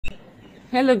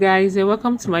Hello guys, and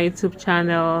welcome to my YouTube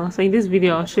channel. So in this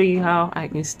video I'll show you how I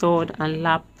installed and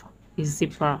lap a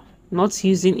zipper, not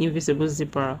using invisible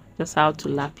zipper, just how to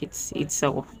lap it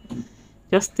itself.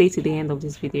 Just stay to the end of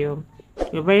this video.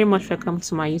 You're very much welcome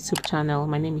to my YouTube channel.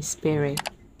 My name is Pere.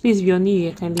 Please, if you're new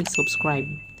here, kindly subscribe.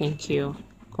 Thank you.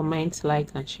 Comment, like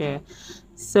and share.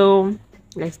 So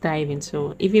let's dive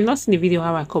into. If you've not seen the video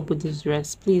how I couple this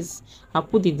dress, please, I'll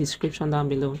put the description down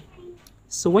below.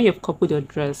 So when you've coupled your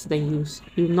dress, then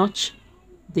you notch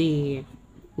the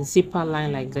zipper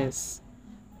line like this.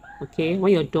 Okay,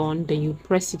 when you're done, then you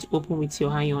press it open with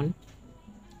your iron.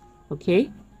 Okay,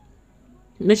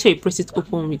 make sure you press it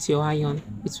open with your iron.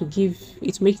 It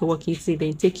will make your work easy.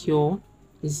 Then take your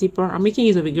zipper. I'm making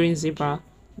use of a green zipper.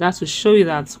 That will show you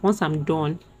that once I'm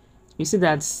done, you see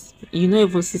that you don't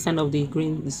even see sign of the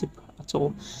green zipper at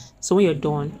all. So when you're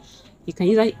done, you can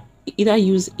either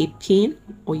use a pin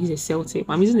or use a cell tape.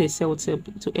 I'm using a cell tape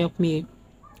to help me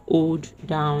hold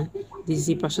down the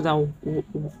zipper so that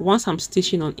once I'm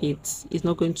stitching on it, it's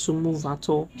not going to move at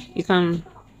all. You can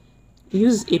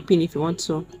use a pin if you want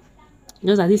to.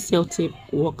 Notice that this cell tape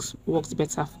works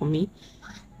better for me.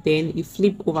 Then you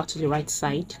flip over to the right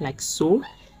side like so.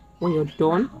 When you're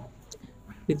done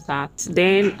with that,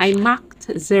 then I marked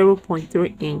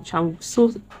 0.3 inch. I'm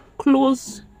so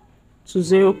close to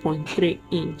 0.3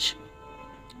 inch.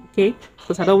 Okay,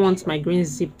 because I don't want my green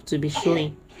zip to be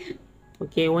showing.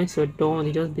 Okay, once you're done,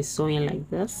 you just be sewing like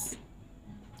this.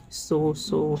 So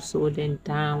then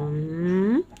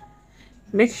down.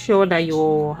 Make sure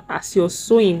that as you're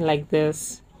sewing like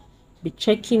this, be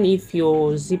checking if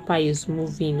your zipper is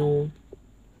moving or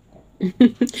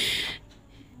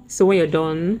so when you're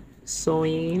done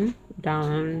sewing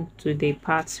down to the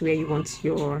parts where you want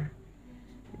your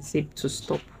zip to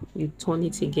stop, you turn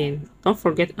it again. Don't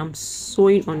forget I'm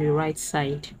sewing on the right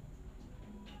side.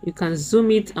 You can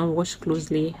zoom it and watch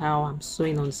closely how I'm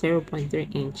sewing on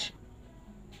 0.3 inch.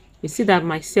 You see that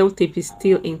my cell tape is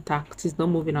still intact, it's not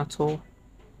moving at all.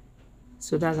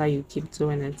 So that's how you keep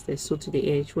doing it. Then sew to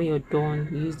the edge. When you're done,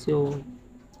 use your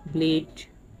blade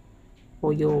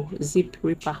or your zip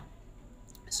ripper,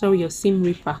 sorry, your seam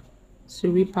ripper,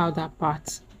 to rip out that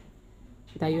part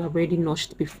that you have already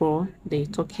notched before. Then you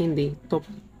tuck in the top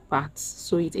part,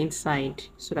 sew it inside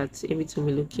so that everything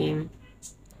will be looking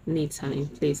neat and in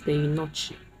place. Then you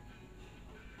notch.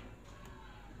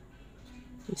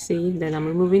 You see, then I'm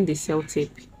removing the cell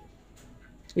tape.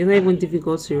 It's not even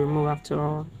difficult to remove after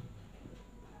all.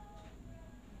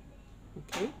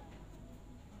 Okay,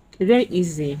 it's very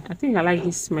easy. I think I like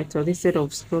this method instead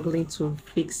of struggling to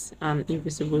fix an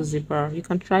invisible zipper. You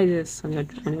can try this on your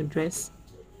dress.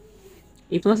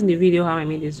 If not in the video how I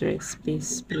made this dress,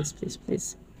 please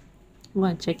go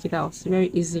and check it out. It's very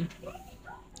easy.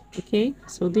 Okay,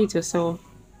 so do it yourself.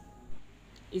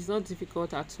 It's not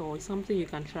difficult at all. It's something you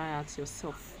can try out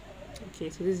yourself. Okay,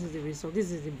 so this is the result.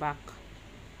 This is the back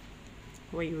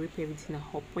where you rip everything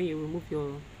up. When you remove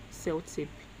your cell tape,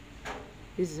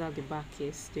 this is how the back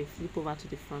is. They flip over to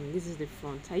the front. This is the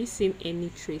front. Are you seeing any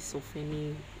trace of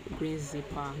any green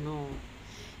zipper? No.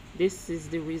 This is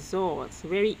the result.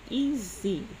 Very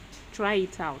easy. Try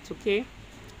it out. Okay,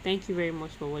 thank you very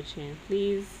much for watching.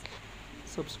 Please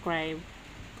subscribe,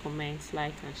 comment,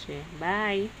 like and share.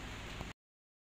 Bye.